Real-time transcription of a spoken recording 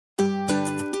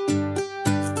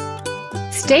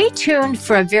Stay tuned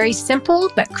for a very simple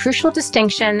but crucial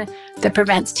distinction that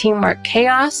prevents teamwork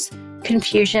chaos,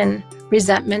 confusion,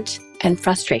 resentment, and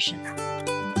frustration.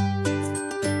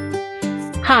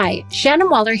 Hi,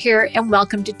 Shannon Waller here, and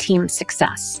welcome to Team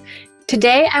Success.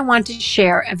 Today, I want to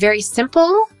share a very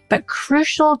simple but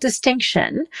crucial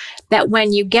distinction that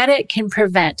when you get it can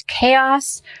prevent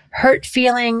chaos, hurt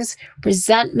feelings,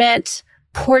 resentment,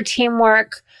 poor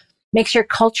teamwork, makes your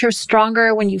culture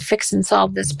stronger when you fix and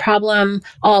solve this problem,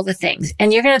 all the things.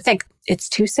 And you're going to think, it's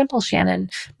too simple, Shannon.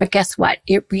 But guess what?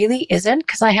 It really isn't,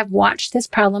 because I have watched this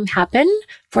problem happen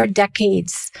for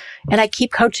decades, and I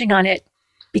keep coaching on it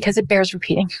because it bears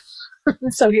repeating.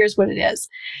 So here's what it is.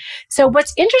 So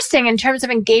what's interesting in terms of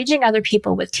engaging other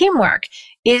people with teamwork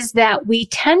is that we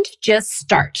tend to just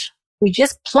start. We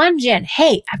just plunge in.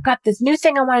 Hey, I've got this new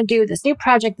thing I want to do, this new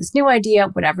project, this new idea,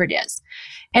 whatever it is.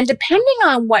 And depending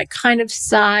on what kind of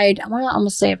side, I want to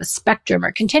almost say of a spectrum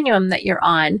or continuum that you're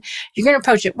on, you're going to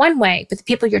approach it one way, but the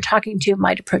people you're talking to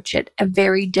might approach it a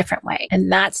very different way. And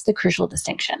that's the crucial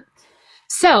distinction.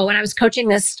 So when I was coaching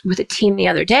this with a team the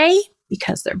other day,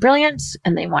 because they're brilliant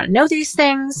and they want to know these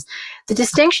things, the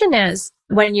distinction is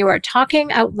when you are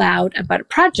talking out loud about a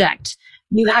project,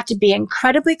 you have to be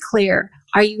incredibly clear.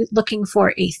 Are you looking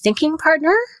for a thinking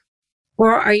partner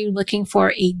or are you looking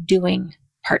for a doing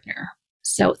partner?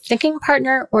 So thinking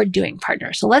partner or doing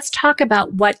partner. So let's talk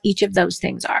about what each of those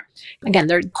things are. Again,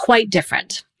 they're quite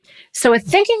different. So a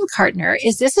thinking partner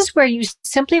this is where you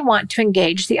simply want to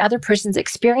engage the other person's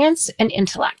experience and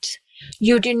intellect.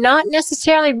 You do not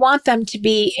necessarily want them to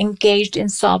be engaged in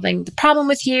solving the problem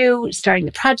with you, starting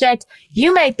the project.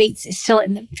 You may be still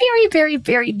in the very, very,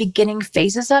 very beginning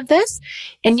phases of this,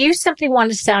 and you simply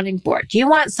want a sounding board. You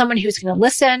want someone who's going to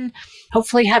listen,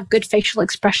 hopefully have good facial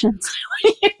expressions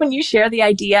when you share the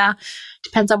idea.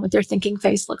 Depends on what their thinking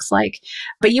face looks like.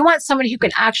 But you want somebody who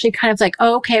can actually kind of like,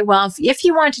 oh, okay, well, if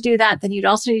you want to do that, then you'd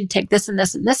also need to take this and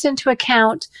this and this into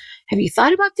account. Have you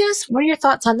thought about this? What are your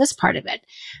thoughts on this part of it?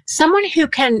 Someone who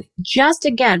can just,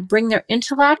 again, bring their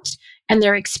intellect and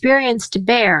their experience to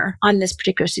bear on this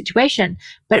particular situation,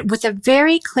 but with a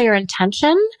very clear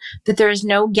intention that there is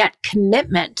no yet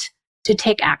commitment to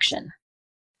take action.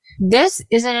 This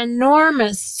is an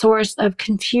enormous source of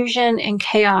confusion and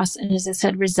chaos, and as I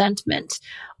said, resentment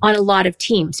on a lot of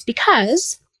teams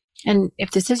because, and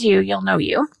if this is you, you'll know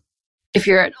you. If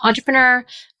you're an entrepreneur,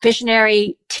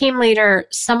 visionary, team leader,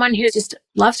 someone who just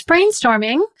loves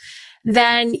brainstorming,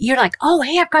 then you're like, oh,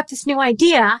 hey, I've got this new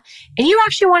idea. And you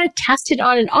actually want to test it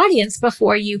on an audience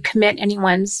before you commit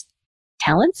anyone's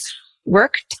talents,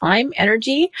 work, time,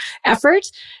 energy, effort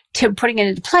to putting it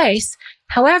into place.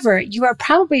 However, you are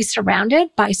probably surrounded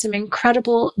by some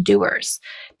incredible doers,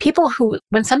 people who,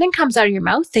 when something comes out of your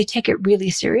mouth, they take it really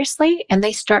seriously and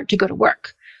they start to go to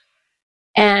work.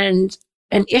 And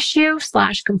an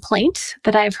issue/complaint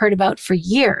that I've heard about for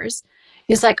years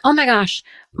is like, oh my gosh,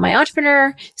 my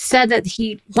entrepreneur said that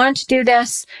he wanted to do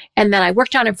this. And then I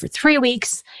worked on it for 3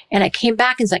 weeks and I came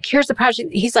back and it's like, here's the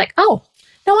project. He's like, oh,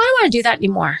 no, I don't want to do that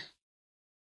anymore.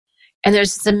 And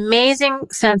there's this amazing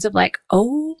sense of like,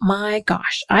 oh my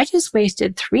gosh, I just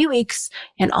wasted 3 weeks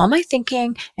and all my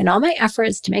thinking and all my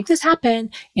efforts to make this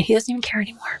happen. And he doesn't even care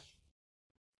anymore.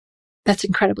 That's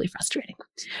incredibly frustrating,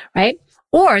 right?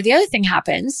 Or the other thing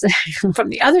happens from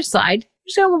the other side,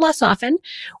 just a little less often,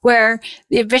 where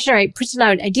the visionary puts an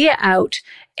idea out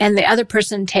and the other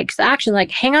person takes the action like,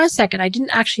 hang on a second, I didn't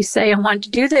actually say I wanted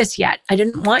to do this yet. I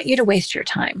didn't want you to waste your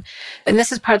time. And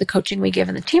this is part of the coaching we give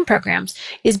in the team programs,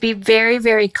 is be very,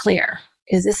 very clear.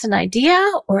 Is this an idea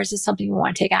or is this something you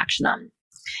want to take action on?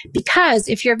 Because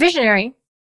if you're a visionary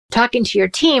talking to your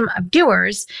team of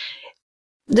doers,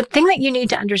 the thing that you need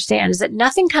to understand is that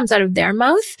nothing comes out of their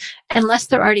mouth unless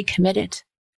they're already committed.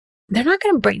 They're not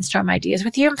going to brainstorm ideas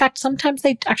with you. In fact, sometimes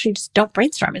they actually just don't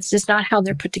brainstorm. It's just not how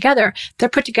they're put together. They're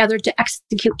put together to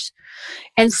execute.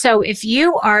 And so if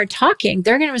you are talking,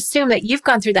 they're going to assume that you've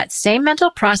gone through that same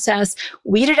mental process,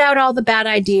 weeded out all the bad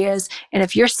ideas. And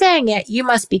if you're saying it, you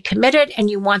must be committed and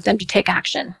you want them to take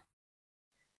action.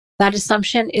 That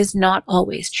assumption is not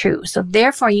always true. So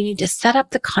therefore, you need to set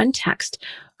up the context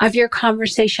of your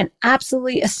conversation.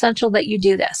 Absolutely essential that you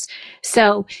do this.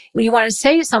 So when you want to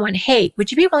say to someone, hey,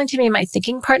 would you be willing to be my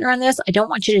thinking partner on this? I don't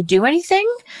want you to do anything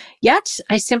yet.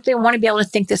 I simply want to be able to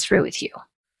think this through with you.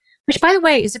 Which, by the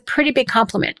way, is a pretty big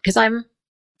compliment because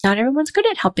not everyone's good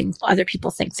at helping other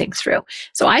people think things through.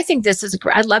 So I think this is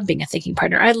I love being a thinking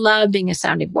partner. I love being a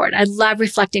sounding board. I love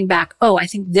reflecting back. Oh, I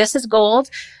think this is gold.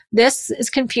 This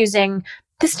is confusing.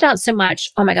 This is not so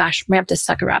much, oh my gosh, ramp this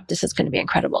sucker up. This is going to be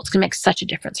incredible. It's going to make such a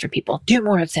difference for people. Do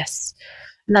more of this.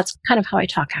 And that's kind of how I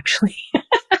talk, actually.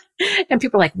 And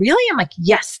people are like, really? I'm like,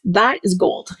 yes, that is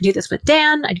gold. I do this with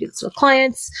Dan. I do this with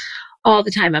clients all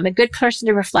the time. I'm a good person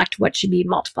to reflect what should be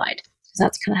multiplied. So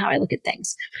that's kind of how I look at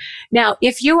things. Now,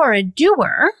 if you are a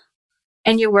doer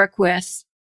and you work with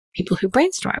people who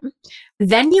brainstorm,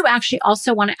 then you actually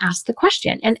also want to ask the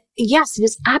question. And yes, it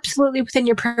is absolutely within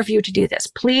your purview to do this.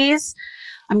 Please,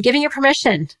 I'm giving you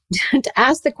permission to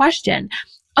ask the question.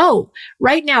 Oh,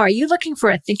 right now, are you looking for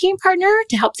a thinking partner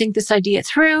to help think this idea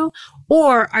through?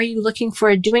 Or are you looking for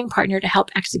a doing partner to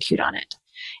help execute on it?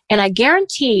 And I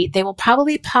guarantee they will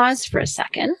probably pause for a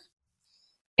second.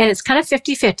 And it's kind of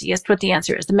 50-50 as to what the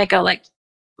answer is. They may go like,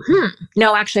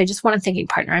 no, actually, I just want a thinking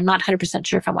partner. I'm not 100%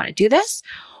 sure if I want to do this.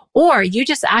 Or you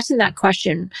just asking that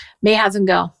question may have them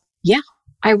go, yeah,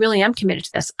 I really am committed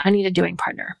to this. I need a doing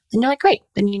partner. And you're like, great.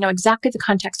 Then you know exactly the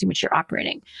context in which you're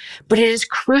operating. But it is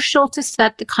crucial to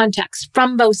set the context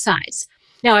from both sides.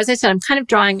 Now, as I said, I'm kind of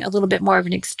drawing a little bit more of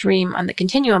an extreme on the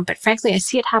continuum, but frankly, I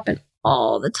see it happen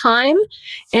all the time.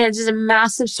 And it is a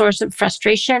massive source of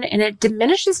frustration, and it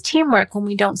diminishes teamwork when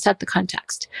we don't set the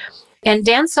context. And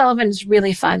Dan Sullivan is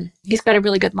really fun. He's got a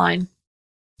really good line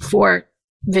for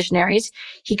visionaries.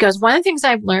 He goes, one of the things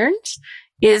I've learned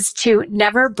is to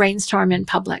never brainstorm in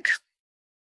public.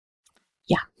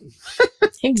 Yeah,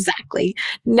 exactly.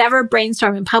 Never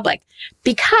brainstorm in public.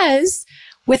 Because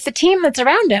with the team that's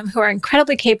around him, who are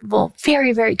incredibly capable,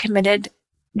 very, very committed,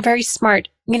 very smart,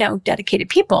 dedicated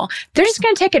people, they're just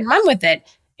going to take it and run with it.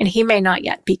 And he may not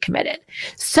yet be committed.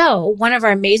 So one of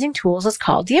our amazing tools is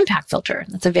called the Impact Filter.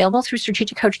 That's available through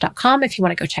strategiccoach.com if you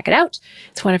want to go check it out.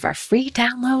 It's one of our free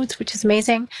downloads, which is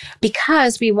amazing,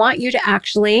 because we want you to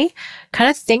actually kind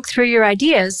of think through your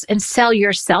ideas and sell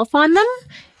yourself on them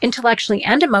intellectually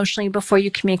and emotionally before you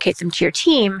communicate them to your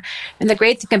team. And the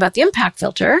great thing about the Impact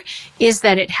Filter is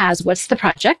that it has what's the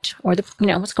project or the,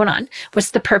 what's going on?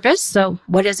 What's the purpose? So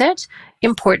what is it?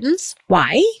 Importance.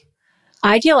 Why?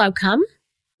 Ideal outcome.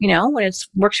 When it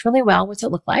works really well, what's it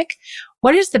look like?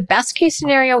 What is the best case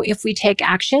scenario if we take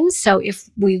action? So if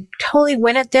we totally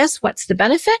win at this, what's the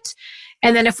benefit?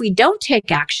 And then if we don't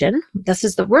take action, this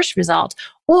is the worst result,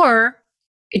 or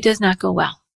it does not go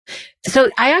well.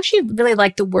 So I actually really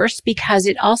like the worst because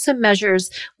it also measures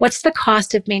what's the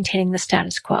cost of maintaining the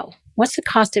status quo. What's the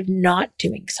cost of not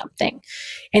doing something?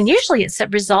 And usually it's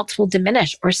that results will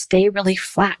diminish or stay really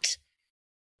flat.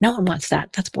 No one wants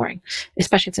that. That's boring,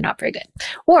 especially if they're not very good.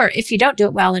 Or if you don't do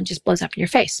it well and it just blows up in your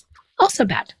face. Also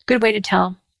bad. Good way to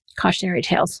tell cautionary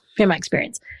tales, in my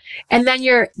experience. And then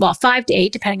 5 to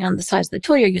 8, depending on the size of the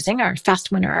tool you're using, our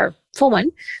fast one or our full one.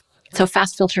 So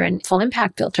fast filter and full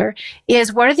impact filter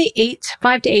is what are the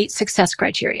 5 to 8 success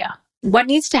criteria? What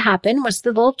needs to happen? What's the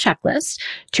little checklist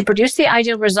to produce the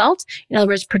ideal result? In other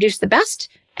words, produce the best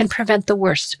and prevent the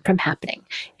worst from happening.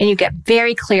 And you get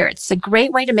very clear. It's a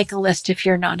great way to make a list if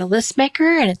you're not a list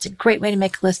maker, and it's a great way to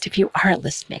make a list if you are a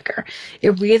list maker.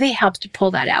 It really helps to pull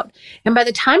that out. And by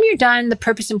the time you're done, the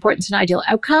purpose, importance, and ideal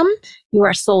outcome, you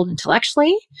are sold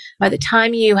intellectually. By the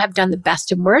time you have done the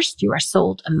best and worst, you are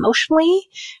sold emotionally,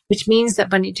 which means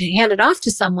that when you hand it off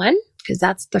to someone, because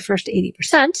that's the first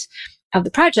 80% of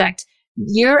the project,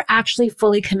 you're actually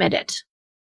fully committed.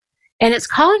 And it's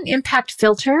called an impact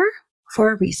filter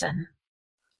for a reason,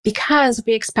 because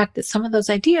we expect that some of those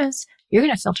ideas you're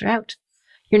going to filter out.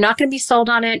 You're not going to be sold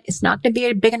on it. It's not going to be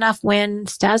a big enough win.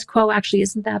 Status quo actually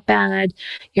isn't that bad.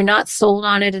 You're not sold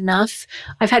on it enough.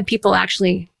 I've had people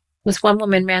actually, this one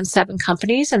woman ran 7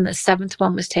 companies and the 7th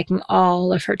one was taking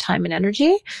all of her time and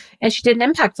energy. And she did an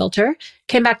impact filter,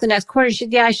 came back the next quarter. She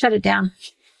said, yeah, I shut it down.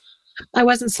 I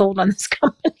wasn't sold on this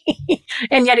company.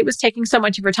 And yet it was taking so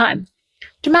much of her time.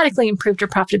 Dramatically improved her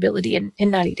profitability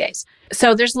in 90 days.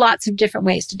 So there's lots of different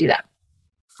ways to do that.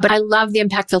 But I love the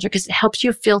impact filter because it helps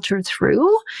you filter through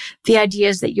the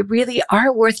ideas that you really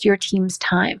are worth your team's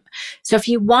time. So if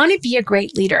you want to be a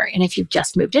great leader, and if you've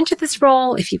just moved into this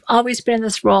role, if you've always been in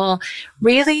this role,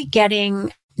 really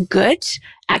getting good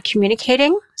at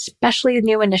communicating, especially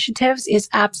new initiatives, is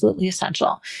absolutely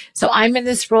essential. So I'm in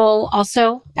this role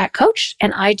also at Coach,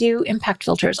 and I do impact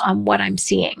filters on what I'm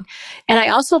seeing. And I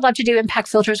also love to do impact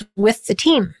filters with the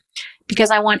team because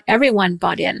I want everyone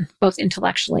bought in, both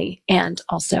intellectually and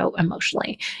also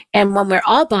emotionally. And when we're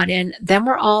all bought in, then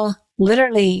we're all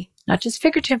literally, not just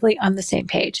figuratively, on the same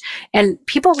page. And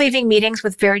people leaving meetings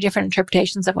with very different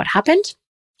interpretations of what happened,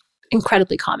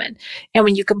 incredibly common. And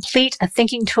when you complete a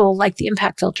thinking tool like the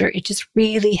impact filter, it just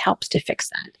really helps to fix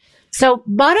that. So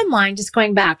bottom line, just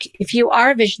going back, if you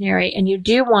are a visionary and you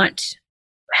do want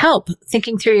help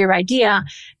thinking through your idea,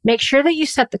 make sure that you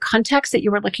set the context that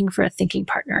you were looking for a thinking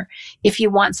partner. If you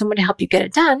want someone to help you get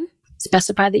it done,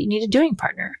 specify that you need a doing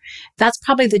partner. That's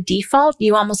probably the default.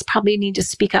 You almost probably need to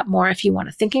speak up more if you want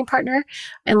a thinking partner,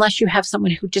 unless you have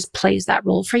someone who just plays that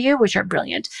role for you, which are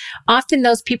brilliant. Often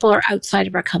those people are outside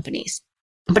of our companies.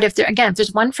 But if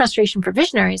there's one frustration for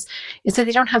visionaries, is that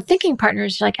they don't have thinking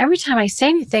partners. Like every time I say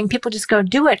anything, people just go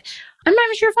do it. I'm not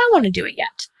even sure if I want to do it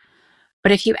yet.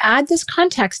 But if you add this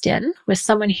context in with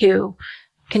someone who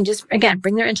can just, again,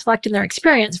 bring their intellect and their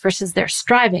experience versus their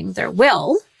striving, their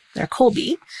will, their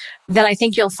Kolbe, then I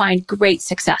think you'll find great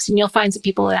success. And you'll find some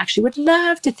people that actually would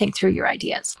love to think through your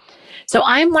ideas. So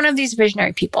I'm one of these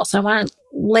visionary people. So I want to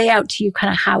lay out to you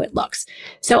kind of how it looks.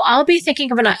 So I'll be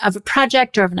thinking of a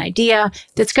project or of an idea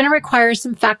that's going to require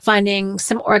some fact finding,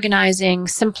 some organizing,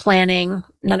 some planning,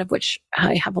 none of which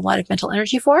I have a lot of mental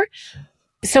energy for.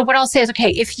 So what I'll say is, okay,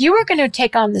 if you were going to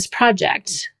take on this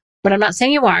project, but I'm not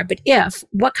saying you are, but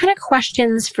what kind of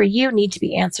questions for you need to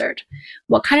be answered?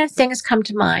 What kind of things come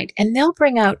to mind? And they'll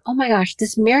bring out, oh my gosh,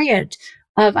 this myriad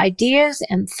of ideas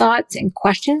and thoughts and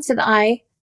questions that I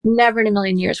never in a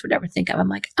million years would ever think of. I'm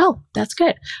like, oh, that's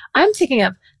good. I'm thinking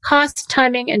of cost,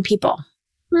 timing, and people.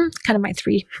 Kind of my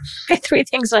three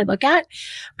things I look at.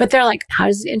 But they're like, how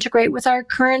does it integrate with our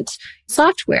current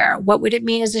software? What would it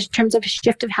mean in terms of a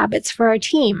shift of habits for our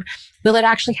team? Will it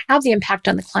actually have the impact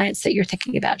on the clients that you're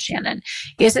thinking about, Shannon?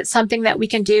 Is it something that we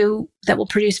can do that will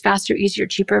produce faster, easier,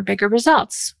 cheaper, bigger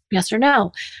results? Yes or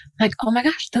no? Like, oh my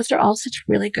gosh, those are all such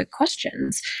really good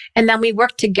questions. And then we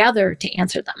work together to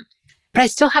answer them. But I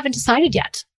still haven't decided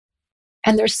yet.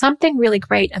 And there's something really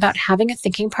great about having a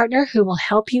thinking partner who will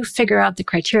help you figure out the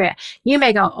criteria. You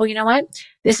may go, oh, you know what?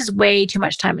 This is way too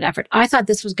much time and effort. I thought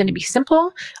this was going to be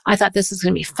simple. I thought this was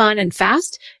going to be fun and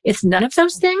fast. It's none of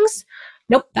those things.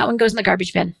 Nope, that one goes in the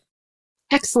garbage bin.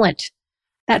 Excellent.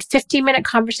 That 15-minute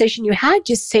conversation you had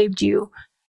just saved you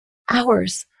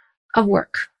hours of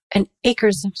work and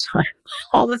acres of time,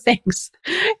 all the things.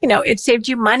 It saved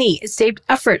you money. It saved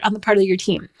effort on the part of your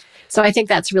team. So I think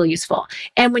that's really useful.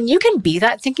 And when you can be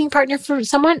that thinking partner for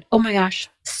someone, oh my gosh,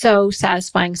 so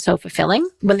satisfying, so fulfilling.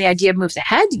 When the idea moves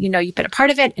ahead, you've been a part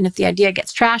of it. And if the idea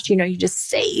gets trashed, you just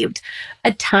saved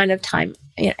a ton of time,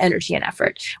 energy, and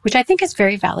effort, which I think is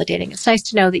very validating. It's nice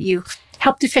to know that you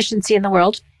helped efficiency in the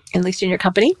world, at least in your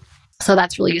company. So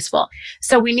that's really useful.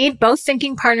 So we need both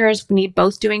thinking partners. We need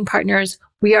both doing partners.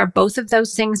 We are both of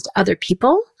those things to other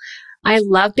people. I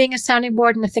love being a sounding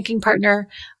board and a thinking partner.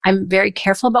 I'm very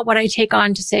careful about what I take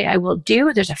on to say I will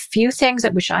do. There's a few things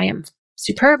at which I am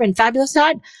superb and fabulous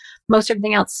at. Most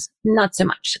everything else, not so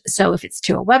much. So if it's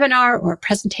to a webinar or a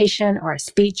presentation or a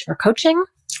speech or coaching,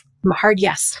 I'm a hard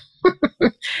yes.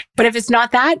 But if it's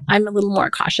not that, I'm a little more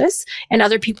cautious. And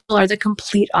other people are the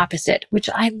complete opposite, which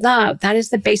I love. That is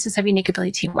the basis of unique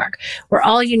ability teamwork. We're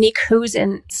all unique who's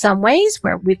in some ways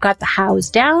where we've got the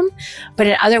hows down, but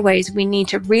in other ways, we need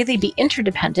to really be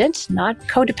interdependent, not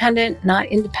codependent, not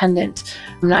independent,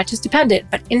 not just dependent,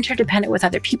 but interdependent with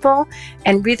other people,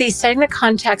 and really setting the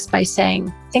context by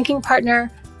saying thinking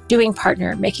partner, doing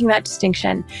partner, making that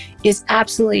distinction is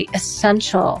absolutely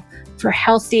essential for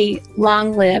healthy,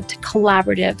 long-lived,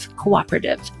 collaborative,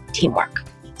 cooperative teamwork.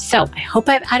 So I hope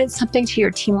I've added something to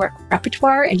your teamwork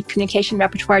repertoire and your communication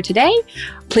repertoire today.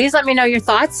 Please let me know your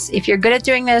thoughts. If you're good at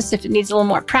doing this, if it needs a little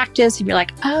more practice, if you're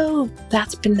like, oh,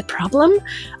 that's been the problem.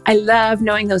 I love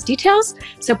knowing those details.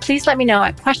 So please let me know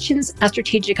at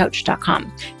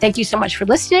questions@strategicoach.com. Thank you so much for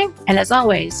listening. And as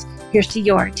always, here's to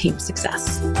your team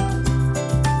success.